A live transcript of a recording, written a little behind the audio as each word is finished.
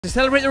To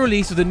celebrate the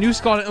release of the new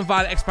Scarlet and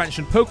Violet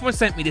expansion, Pokemon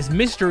sent me this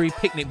mystery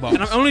picnic box.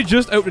 And I'm only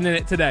just opening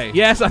it today.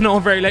 Yes, I know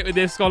I'm very late with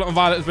this. Scarlet and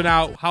Violet has been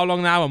out, how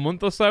long now? A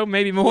month or so?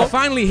 Maybe more? We're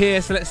finally here,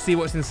 so let's see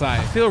what's inside.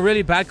 I feel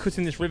really bad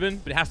cutting this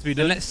ribbon, but it has to be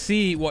done. Let's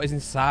see what is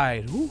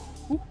inside. Ooh.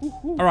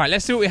 All right,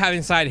 let's see what we have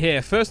inside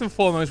here. First and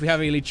foremost, we have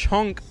a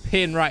Lechonk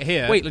pin right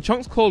here. Wait,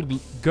 Lechonk's called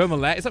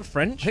Gourmet. Is that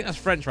French? I think that's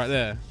French right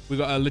there. We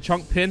got a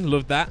Lechonk pin.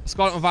 Love that.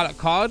 Scarlet and Violet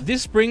card.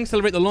 This spring,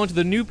 celebrate the launch of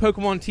the new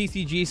Pokemon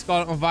TCG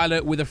Scarlet and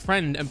Violet with a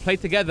friend and play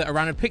together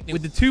around a picnic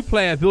with the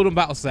 2-player build and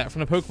battle set from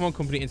the Pokemon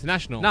Company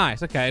International.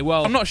 Nice. Okay,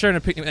 well, I'm not sharing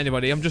a picnic with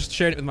anybody. I'm just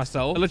sharing it with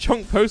myself. A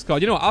Lechonk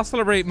postcard. You know what? I'll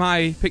celebrate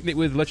my picnic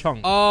with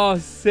Lechonk. Oh,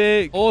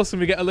 sick. Awesome.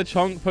 We get a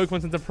Lechonk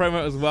Pokemon Center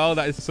promo as well.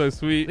 That is so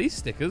sweet. These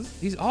stickers?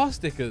 These are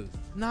stickers.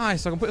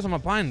 Nice. So I can put this on my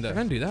binder. I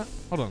can do that.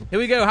 Hold on. Here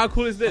we go. How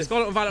cool is this?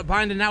 Scarlet and Violet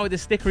binder now with the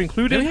sticker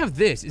included. Then we have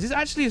this. Is this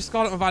actually a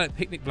Scarlet and Violet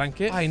picnic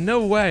blanket?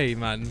 No way,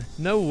 man.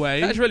 No way.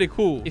 That's really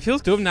cool. It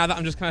feels dumb now that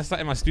I'm just kind of sat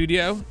in my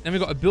studio. Then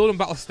we've got a build and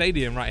battle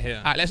stadium right here.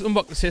 All right, let's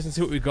unbox this and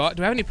see what we've got.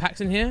 Do I have any packs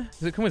in here?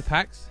 Does it come with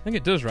packs? I think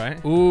it does,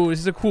 right? Ooh, this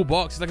is a cool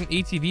box. It's like an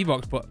ETV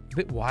box, but a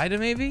bit wider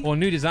maybe? Or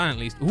new design at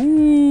least.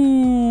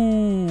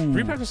 Ooh.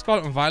 3 packs of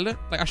Scarlet and Violet.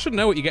 Like, I should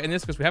know what you get in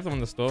this because we have them on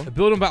the store. A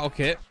build and battle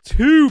kit.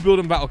 2 build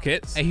and battle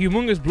kits. A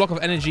humongous block of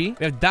energy.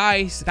 We have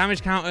dice,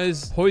 damage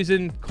counters,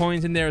 poison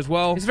coins in there as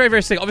well. It's very,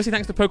 very sick. Obviously,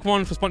 thanks to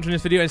Pokemon for sponsoring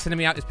this video and sending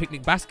me out this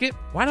picnic basket.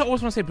 Why do I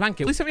always want to say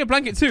blanket? Please send me a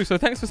blanket too, so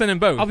thanks for sending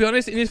both. I'll be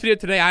honest, in this video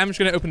today, I am just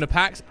going to open the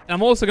packs. And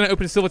I'm also going to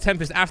open Silver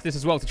Tempest after this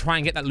as well to try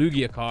and get that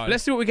Lugia card. But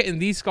let's see what we get in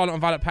these Scarlet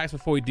and Violet packs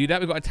before we do that.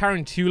 We've got a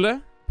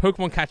Tarantula,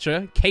 Pokemon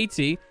Catcher,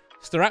 Katie,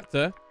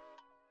 Staraptor,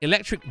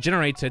 Electric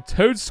Generator,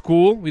 Toad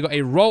School. We got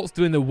a Ralts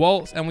doing the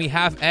waltz, and we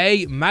have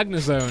a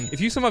Magnezone.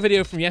 If you saw my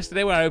video from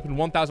yesterday where I opened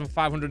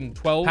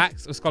 1,512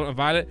 packs of Scarlet and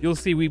Violet, you'll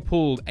see we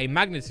pulled a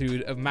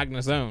magnitude of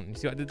Magnezone. You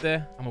see what I did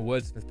there? I'm a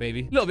wordsmith,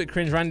 baby. A little bit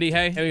cringe, Randy.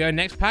 Hey, here we go.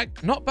 Next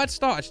pack. Not bad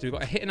start, actually. We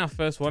got a hit in our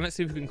first one. Let's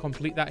see if we can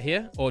complete that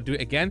here or do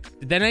it again.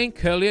 Dene,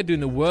 Curlier doing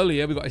the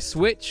Whirlier. We got a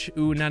Switch.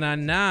 Ooh, na.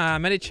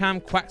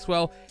 Medicham,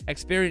 Quaxwell,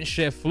 Experience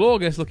Share,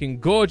 Florgus looking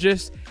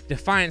gorgeous.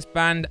 Defiance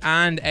Band,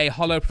 and a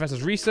Hollow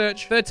Professor's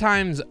Research. 3rd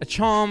time's a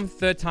charm,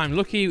 3rd time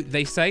lucky,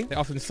 they say. They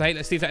often say.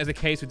 Let's see if that is the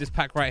case with this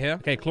pack right here.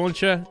 Okay,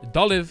 Clauncher,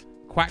 Dolive,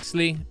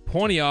 Quaxley,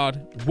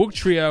 Pawniard,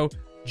 Wugtrio,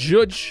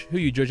 Judge, who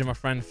you judging, my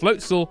friend,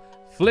 Floatzel,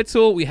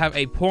 Flittle, we have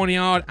a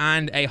Pawniard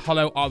and a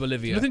Hollow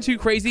Arbolivia. Nothing too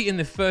crazy in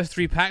the first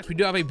 3 packs. We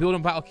do have a build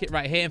and battle kit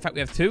right here. In fact,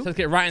 we have 2. So let's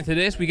get right into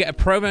this. We get a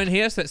promo in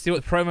here. So let's see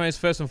what the promo is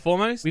first and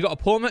foremost. We got a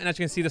Palmer, and as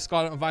you can see, the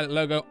Scarlet and Violet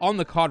logo on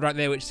the card right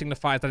there, which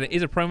signifies that it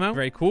is a promo.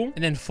 Very cool.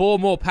 And then 4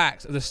 more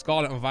packs of the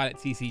Scarlet and Violet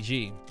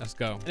TCG. Let's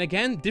go. And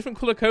again, different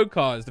color code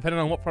cards depending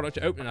on what product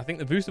you're opening. I think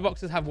the booster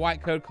boxes have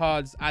white code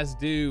cards, as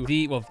do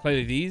the, well,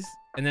 clearly these.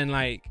 And then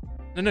like,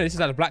 no, this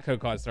is out of black code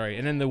cards, sorry.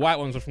 And then the white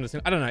ones are from the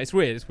same, I don't know. It's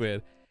weird. It's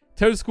weird.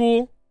 Toad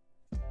School,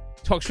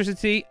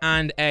 Toxtricity,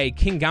 and a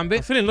King Gambit.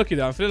 I'm feeling lucky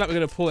though. I'm feeling like we're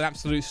gonna pull an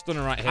absolute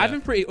stunner right here. I've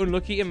been pretty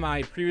unlucky in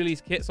my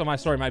pre-release kits, or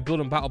my build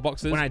and battle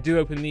boxes when I do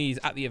open these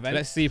at the event.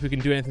 Let's see if we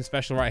can do anything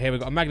special right here. We've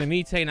got a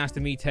Magnemite,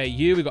 Nastamite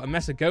U. We've got a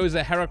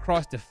Messagoza,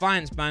 Heracross,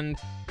 Defiance Band,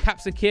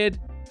 Capsakid,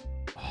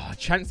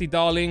 Chansey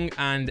Darling,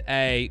 and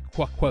a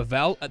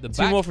Quaquavel at the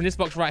back. 2 more from this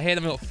box right here.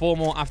 Then we've got 4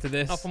 more after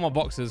this. Not 4 more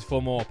boxes,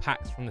 4 more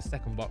packs from the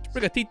second box.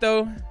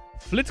 Brigatito,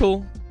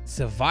 Flittle,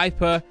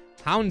 Seviper,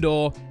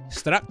 Houndour,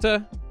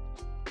 Staraptor,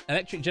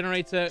 Electric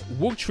Generator,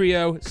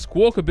 Wugtrio,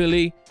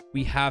 Squawkabilly.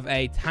 We have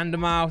a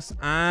Tandemaus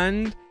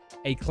and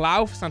a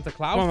Clough, Santa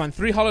Claus. Come on, man.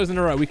 3 hollows in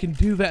a row. We can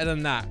do better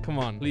than that. Come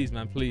on. Please,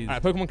 man. Please. All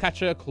right. Pokemon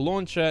Catcher,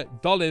 Clauncher,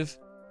 Dolive,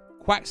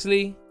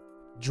 Quaxley,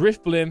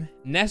 Driftblim,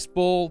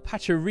 Nestball,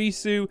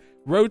 Pachirisu,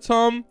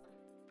 Rotom,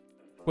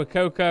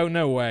 Quacoco.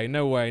 No way.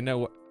 No way. No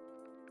way.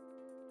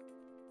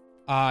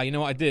 You know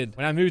what I did?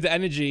 When I moved the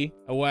energy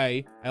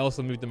away, I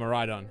also moved the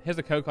Miraidon. Here's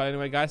the code card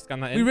anyway, guys. Scan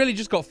that in. We really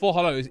just got 4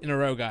 hollows in a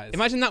row, guys.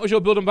 Imagine that was your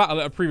build and battle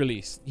at a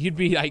pre-release. You'd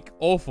be like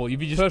awful.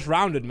 You'd be just first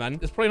rounded, man.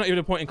 There's probably not even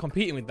a point in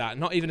competing with that.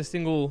 Not even a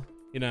single,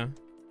 you know,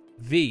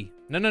 V.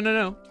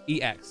 No.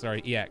 EX,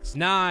 sorry, EX.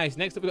 Nice.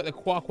 Next up, we got the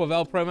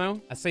Quaquavel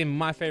promo. I'd say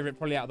my favorite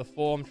probably out of the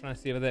 4. I'm trying to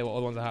see over there what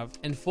other ones I have.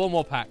 And 4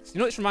 more packs. You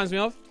know what this reminds me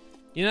of?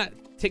 You know that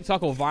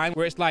TikTok or Vine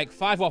where it's like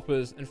 5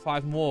 Whoppers and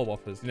 5 more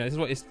Whoppers? You know, this is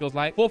what it feels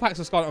like. 4 packs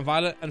of Scarlet and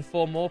Violet and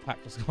 4 more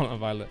packs of Scarlet and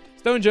Violet.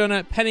 Stone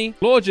Jonah, Penny,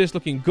 Gorgeous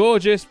looking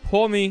gorgeous,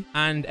 Poor Me,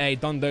 and a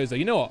Dondozo.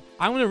 You know what?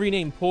 I'm going to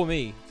rename Poor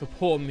Me to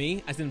Poor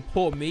Me, as in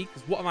Poor Me,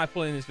 because what am I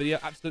pulling in this video?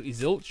 Absolutely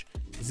zilch.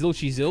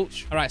 Zilchy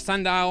zilch. All right,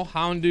 Sandile,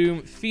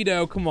 Houndoom,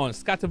 Fido, come on,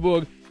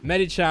 Scatterbug,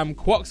 Medicham,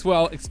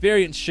 Quaxwell,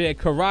 Experience Share,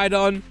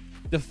 Coridon,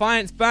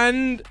 Defiance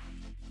Band,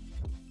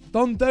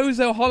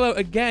 Dondozo Hollow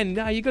again.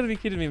 Nah, you gotta be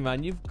kidding me,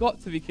 man. You've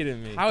got to be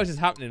kidding me. How is this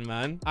happening,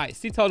 man? All right,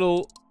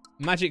 Citodle,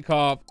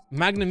 Magikarp,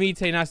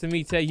 Magnemite,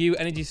 Nastamite, U,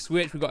 Energy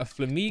Switch. We've got a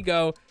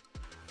Flamigo,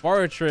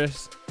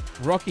 Forretress,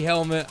 Rocky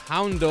Helmet,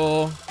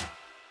 Houndour.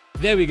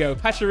 There we go.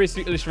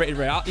 Pachirisu Illustrated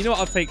Rare. You know what?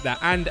 I'll take that.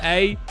 And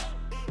a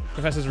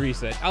Professor's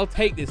Research. I'll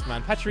take this,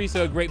 man.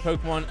 Pachirisu, a great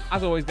Pokemon.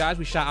 As always, guys,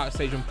 we shout out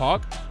Sageman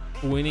Park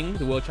for winning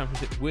the World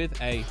Championships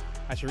with a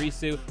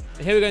Pachirisu.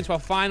 And here we go into our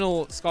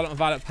final Scarlet and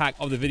Violet pack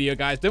of the video,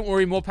 guys. Don't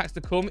worry, more packs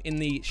to come in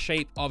the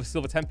shape of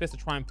Silver Tempest to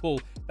try and pull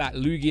that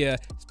Lugia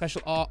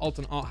special art,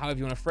 alternate art, however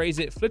you want to phrase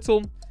it.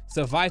 Flittle,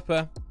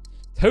 Viper,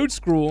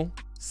 Toadscruel,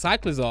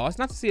 Cyclozar. It's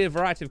nice to see a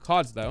variety of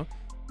cards, though.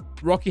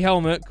 Rocky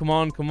Helmet, come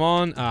on, come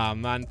on. Ah,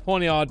 man.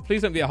 Pawniard,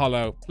 please don't be a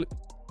holo.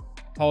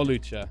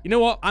 Lucha. You know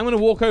what? I'm going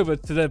to walk over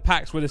to the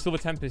packs where the Silver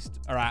Tempest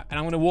are at, and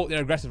I'm going to walk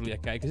there aggressively,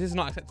 okay? Because this is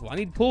not acceptable. I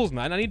need pulls,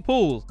 man. I need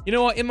pulls. You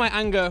know what? In my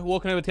anger,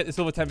 walking over to get the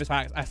Silver Tempest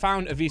packs, I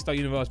found a V-Star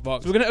Universe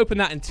box. So we're going to open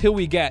that until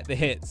we get the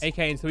hits,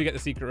 aka until we get the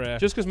secret rare.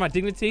 Just because my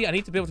dignity, I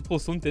need to be able to pull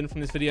something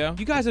from this video.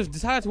 You guys have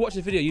decided to watch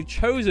this video. You've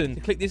chosen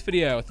to click this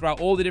video throughout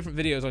all the different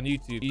videos on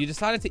YouTube. You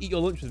decided to eat your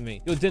lunch with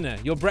me, your dinner,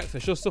 your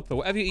breakfast, your supper,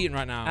 whatever you're eating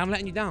right now. And I'm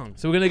letting you down.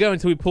 So we're going to go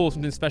until we pull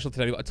something special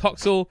today. We've got a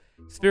Toxel,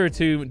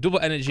 Spiritomb, Double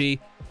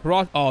Energy,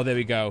 oh, there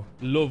we go.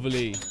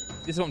 Lovely.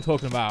 This is what I'm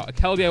talking about. A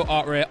Keldeo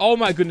art rare. Oh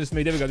my goodness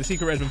me. There we go. The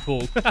secret rare has been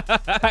pulled.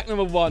 Pack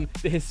number 1,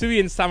 the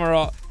Hisuian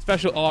Samurott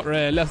special art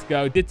rare. Let's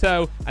go.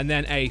 Ditto. And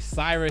then a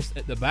Cyrus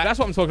at the back. That's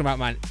what I'm talking about,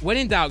 man. When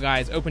in doubt,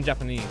 guys, open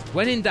Japanese.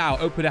 When in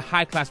doubt, open a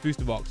high-class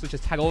booster box, such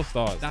as Tag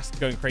All-Stars. That's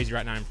going crazy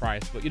right now in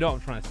price, but you know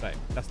what I'm trying to say.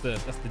 That's the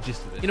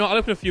gist of it. You know what? I'll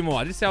open a few more.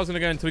 I did say I was going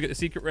to go until we get the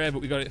secret rare,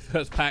 but we got it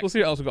first pack. We'll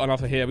see what else we've got on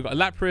offer here. We've got a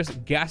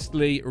Lapras,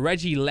 Ghastly,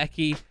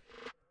 Regieleki,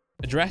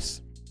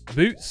 Address,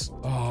 Boots,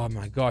 oh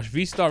my gosh,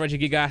 V-Star,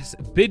 Regigigas,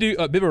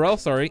 Bibarel,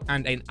 sorry,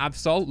 and an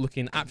Absol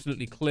looking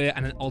absolutely clear,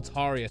 and an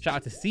Altaria. Shout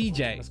out to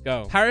CJ. Let's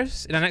go.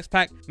 Paris in our next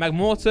pack,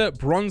 Magmortar,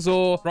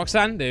 Bronzor,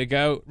 Roxanne, there you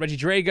go,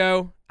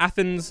 Regidrago,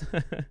 Athens,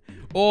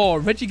 oh,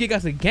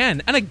 Regigigas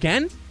again, and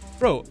again?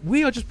 Bro,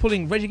 we are just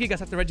pulling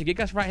Regigigas after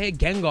Regigigas right here.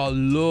 Gengar,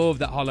 love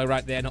that holo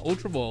right there, and an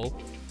Ultra Ball.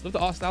 Love the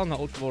art style and that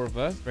Ultra Ball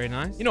reverse. Very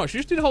nice. You know what? Should we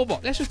just do the whole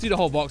box? Let's just do the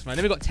whole box, man.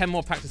 Then we've got 10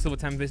 more packs of Silver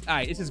Tempest. All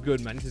right, this is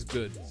good, man. This is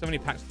good. So many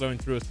packs flowing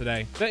through us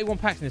today. 31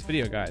 packs in this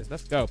video, guys.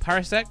 Let's go.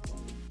 Parasect,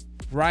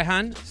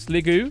 Raihan,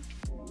 Sliggoo.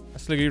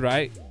 That's Sliggoo,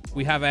 right?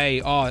 We have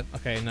a... Oh,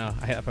 okay, no.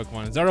 I hate that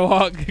Pokemon.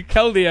 Zoroark,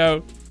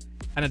 Keldeo,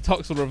 and a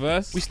Toxel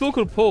reverse. We still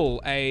could pull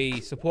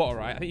a supporter,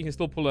 right? I think you can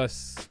still pull a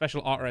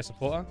special art rare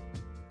supporter.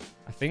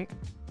 I think.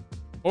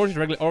 Or just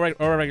or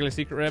a regular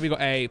secret rare. We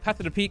got a Path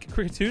of the Peak,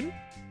 Kricketune.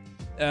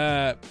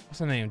 What's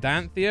her name?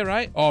 Dianthea,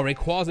 right? Oh,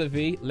 Rayquaza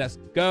V. Let's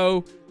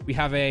go. We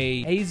have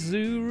a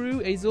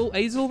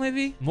Azul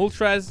maybe?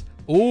 Moltres.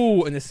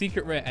 Oh, and the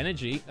secret rare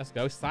energy. Let's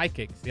go.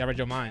 Psychic. See, I read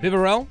your mind.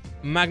 Bibarel,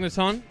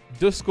 Magneton,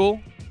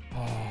 Duskull.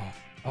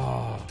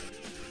 Oh.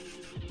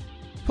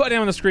 Put it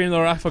down on the screen,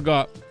 Laura. I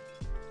forgot.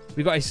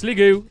 We got a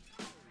Sliggoo.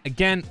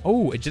 Again,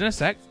 oh, a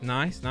Genesect.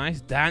 Nice,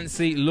 nice.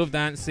 Dancy, love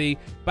Dancy.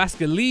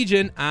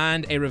 Basculegion,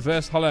 and a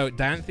reverse holo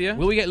Dianthea.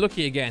 Will we get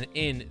lucky again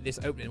in this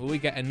opening? Will we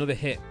get another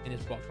hit in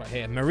this box right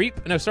here?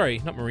 Mareep? No,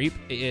 sorry, not Mareep.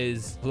 It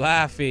is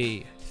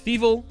Laffy.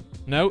 Thievul?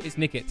 No, it's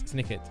Nickit. It's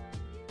Nickit.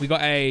 We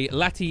got a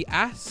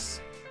Latias.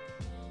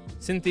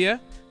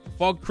 Cynthia.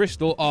 Fog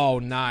Crystal. Oh,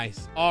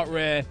 nice. Art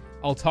rare.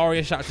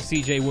 Altaria. Shout out to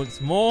CJ once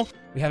more.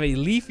 We have a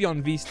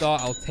Leafeon V-Star.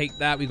 I'll take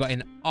that. We got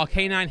an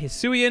Arcanine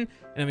Hisuian.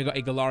 And then we got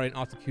a Galarian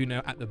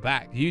Articuno at the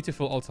back.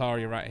 Beautiful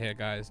Altaria right here,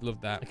 guys.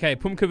 Love that. Okay,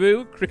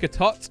 Pumpkaboo,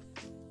 Kricketot,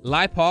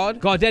 Lipard,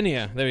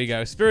 Gardenia. There we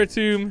go.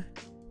 Spiritomb,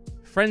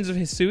 Friends of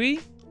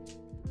Hisui,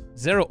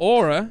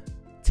 Zeraora,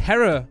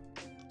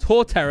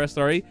 Torterra,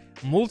 sorry,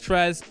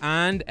 Moltres,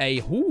 and a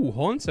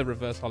Haunter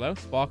reverse holo.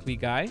 Sparkly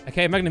guy.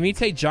 Okay,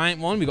 Magnemite,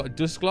 giant one. We got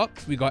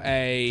Dusclops. We got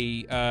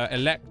a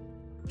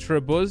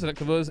Electabuzz,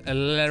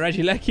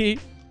 Regieleki.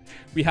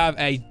 We have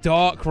a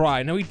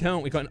Darkrai. No, we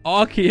don't. We got an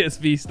Arceus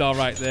V-Star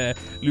right there.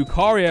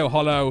 Lucario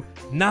holo.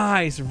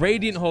 Nice.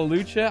 Radiant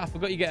Holucha. I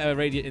forgot you get a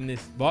Radiant in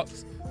this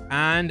box.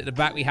 And at the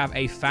back, we have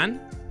a fan.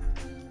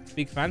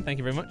 Big fan. Thank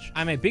you very much.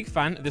 I'm a big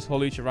fan of this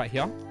Holucha right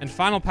here. And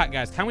final pack,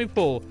 guys. Can we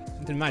pull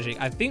something magic?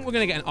 I think we're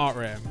going to get an art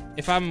rare.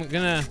 If I'm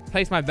going to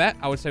place my bet,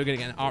 I would say we're going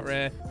to get an art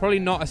rare. Probably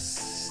not a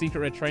secret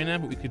rare trainer,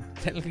 but we could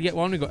technically get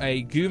one. We got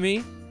a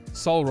Gumi,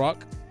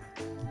 Solrock,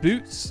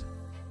 Boots.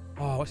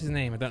 Oh, what's his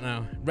name? I don't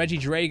know.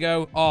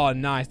 Regidrago. Oh,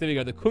 nice. There we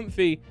go. The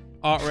comfy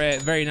art rare.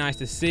 Very nice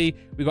to see.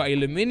 We got a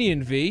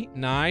Luminion V.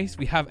 Nice.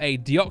 We have a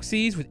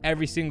Deoxys with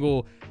every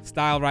single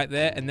style right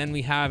there. And then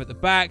we have at the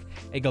back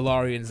a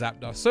Galarian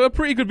Zapdos. So a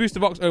pretty good booster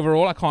box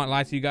overall. I can't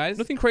lie to you guys.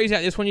 Nothing crazy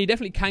at this one. You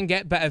definitely can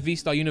get better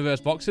V-Star Universe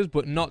boxes,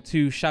 but not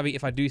too shabby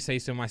if I do say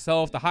so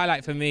myself. The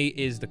highlight for me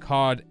is the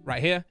card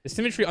right here. The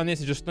symmetry on this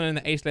is just stunning.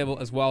 The ace level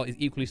as well is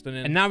equally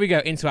stunning. And now we go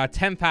into our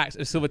 10 packs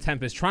of Silver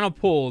Tempest, trying to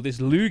pull this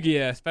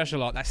Lugia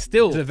special art that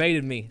still has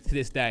evaded me to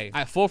this day.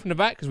 At 4 from the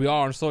back, because we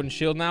are on Sword and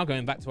Shield now,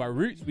 going back to our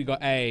roots. We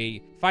got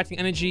a Fighting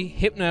Energy,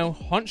 Hypno,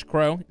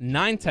 Honchkrow,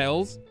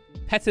 Ninetales,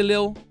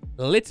 Petilil,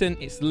 Litten,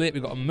 it's lit.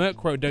 We've got a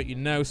Murkrow, don't you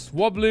know,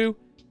 Swablu,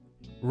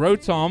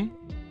 Rotom,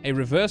 a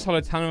reverse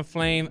holo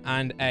Talonflame,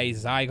 and a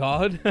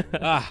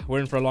Zygarde. We're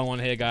in for a long one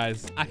here,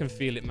 guys. I can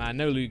feel it, man.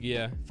 No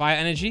Lugia. Fire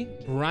Energy,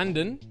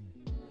 Brandon.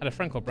 Had a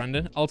friend called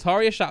Brandon.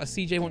 Altaria, shout out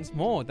CJ once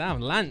more.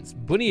 Damn, Lance,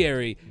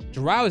 Bunnyary,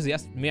 Drowsy,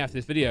 that's me after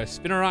this video.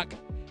 Spinarak,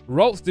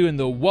 Rolt's doing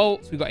the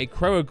Waltz. We got a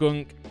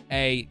Croagunk,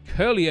 a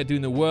Curlier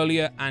doing the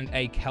Whirlier, and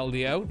a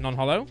Keldeo,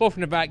 non-holo. 4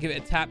 from the back, give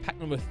it a tap. Pack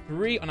number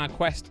 3 on our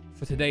quest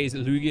for today's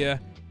Lugia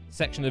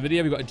section of the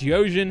video. We got a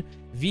Geosian,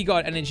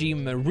 V-Guard Energy,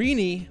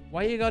 Marini.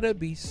 Why you gotta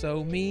be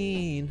so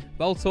mean?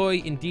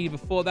 Baltoy, indeed.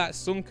 Before that,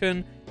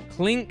 Sunken,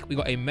 Clink. We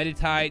got a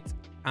Meditite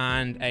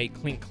and a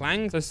Clink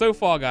Clang. So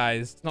far,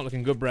 guys, it's not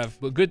looking good, bruv.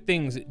 But good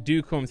things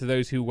do come to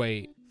those who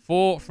wait.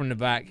 4 from the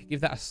back.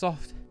 Give that a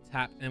soft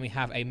tap. And then we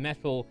have a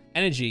Metal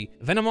Energy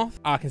Venomoth.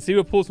 I can see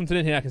we pulled something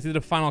in here. I can see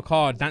the final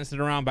card dancing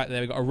around back there.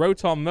 We got a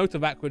Rotom, Motor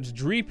backwards,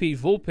 Dreepy,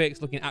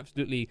 Vulpix looking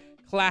absolutely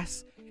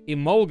class.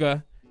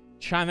 Emolga,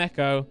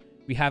 Chimecho.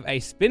 We have a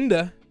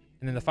Spinder.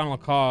 And then the final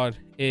card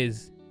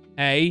is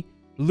a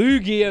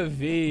Lugia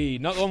V.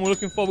 Not the one we're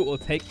looking for, but we'll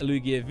take a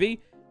Lugia V.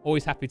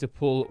 Always happy to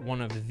pull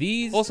one of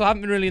these. Also, I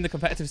haven't been really in the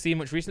competitive scene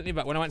much recently,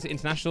 but when I went to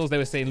internationals, they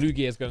were saying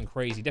Lugia is going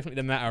crazy.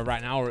 Definitely the meta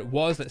right now, or it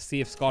was. Let's see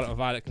if Scarlet and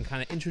Violet can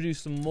kind of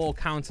introduce some more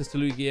counters to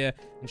Lugia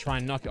and try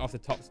and knock it off the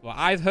top spot.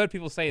 I've heard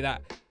people say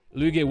that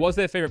Lugia was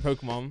their favorite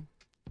Pokemon,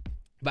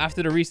 but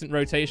after the recent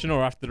rotation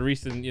or after the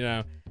recent, you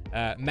know,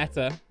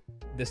 meta,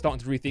 they're starting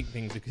to rethink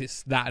things because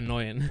it's that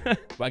annoying.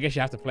 But I guess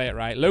you have to play it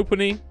right.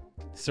 Lopunny,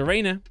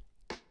 Serena,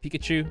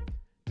 Pikachu,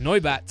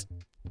 Noibat,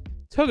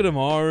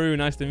 Togedemaru,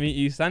 nice to meet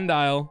you.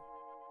 Sandile,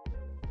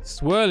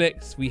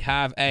 Swirlix. We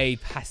have a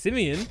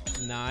Passimian,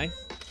 nice.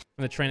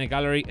 From the trainer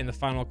gallery, in the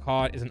final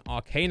card is an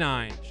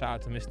Arcanine. Shout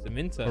out to Mr.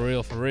 Minter. For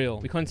real, for real.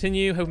 We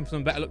continue, hoping for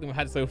some better luck than we've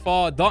had so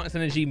far. Darkness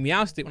Energy,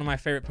 Meowstic, one of my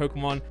favorite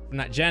Pokemon from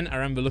that gen. I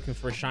remember looking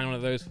for a shiny one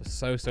of those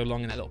for so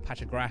long in that little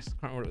patch of grass.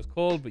 Can't remember what it was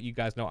called, but you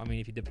guys know what I mean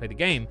if you did play the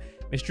game.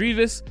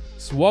 Misdreavus,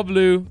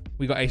 Swablu.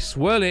 We got a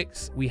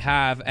Swirlix. We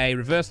have a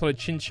Reverse Holo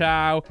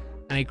Chinchou.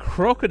 And a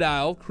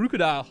Crocodile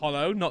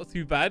Holo, not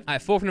too bad. All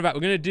right, 4 from the back.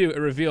 We're going to do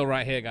a reveal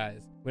right here,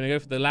 guys. We're going to go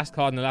for the last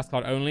card and the last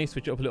card only.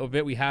 Switch it up a little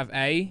bit. We have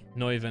a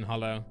Noivern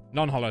Holo.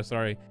 Non-Holo,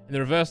 sorry. And the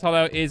reverse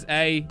Holo is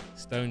a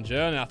Stone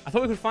Journal. I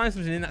thought we could find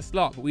something in that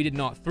slot, but we did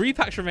not. 3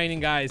 packs remaining,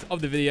 guys,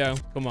 of the video.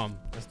 Come on,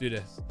 let's do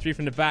this. 3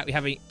 from the back. We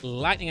have a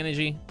Lightning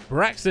Energy,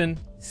 Braxton,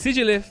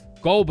 Sigilif,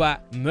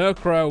 Golbat,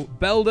 Murkrow,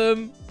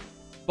 Beldum,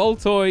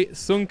 Baltoy,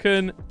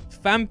 Sunken,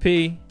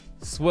 Fampi,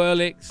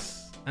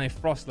 Swirlix, and a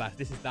Frostlass.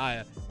 This is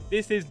dire.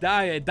 This is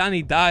dire.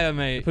 Danny Dyer,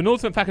 mate.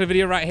 Penultimate pack of the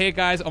video right here,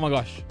 guys. Oh my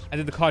gosh. I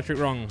did the card trick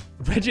wrong.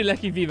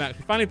 Regieleki VMAX.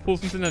 We finally pulled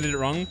something. I did it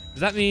wrong. Does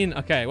that mean...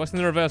 Okay, what's in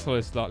the reverse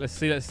holo slot? Let's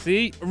see. Let's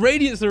see.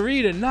 Radiance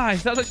Arena.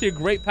 Nice. That was actually a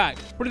great pack.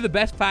 Probably the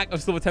best pack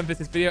of Silver Tempest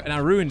this video, and I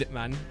ruined it,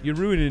 man. You're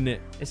ruining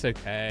it. It's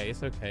okay.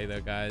 It's okay,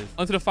 though, guys.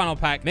 Onto the final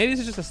pack. Maybe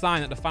this is just a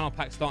sign that the final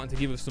pack's starting to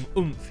give us some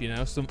oomph, you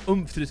know? Some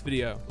oomph to this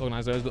video.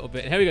 Organize those a little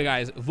bit. And here we go,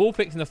 guys.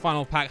 Vulpix in the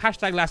final pack.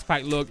 Hashtag last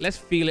pack look. Let's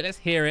feel it. Let's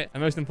hear it.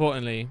 And most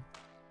importantly...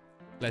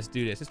 let's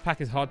do this. This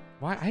pack is hard.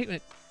 Why? I hate when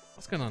it...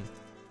 What's going on?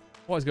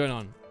 What is going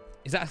on?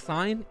 Is that a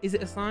sign? Is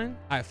it a sign?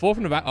 All right, 4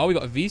 from the back. Oh, we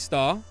got a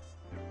V-Star.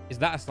 Is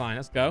that a sign?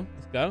 Let's go.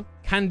 Let's go.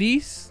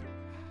 Candice.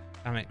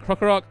 Damn it.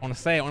 Krokorok. I want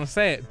to say it. I want to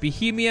say it.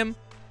 Bohemian.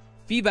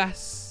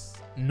 Feebas.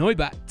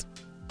 Noibat.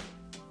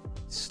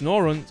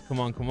 Snorunt. Come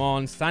on, come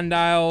on.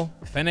 Sandile.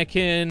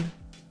 Fennekin.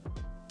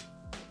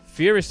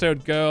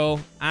 Furisode Girl.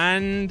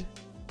 And...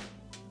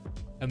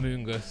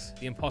 Amoongus,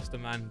 the imposter,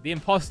 man, the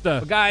imposter.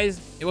 But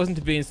guys, it wasn't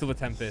to be in Silver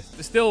Tempest.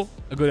 It's still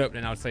a good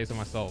opening, I would say so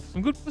myself.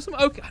 Some good, some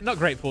okay, not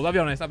great pull. I'll be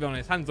honest.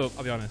 Hands up,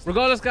 I'll be honest.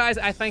 Regardless, guys,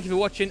 I thank you for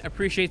watching.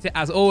 Appreciate it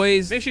as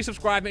always. Make sure you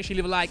subscribe, make sure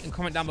you leave a like and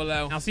comment down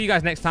below. And I'll see you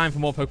guys next time for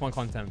more Pokemon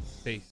content. Peace.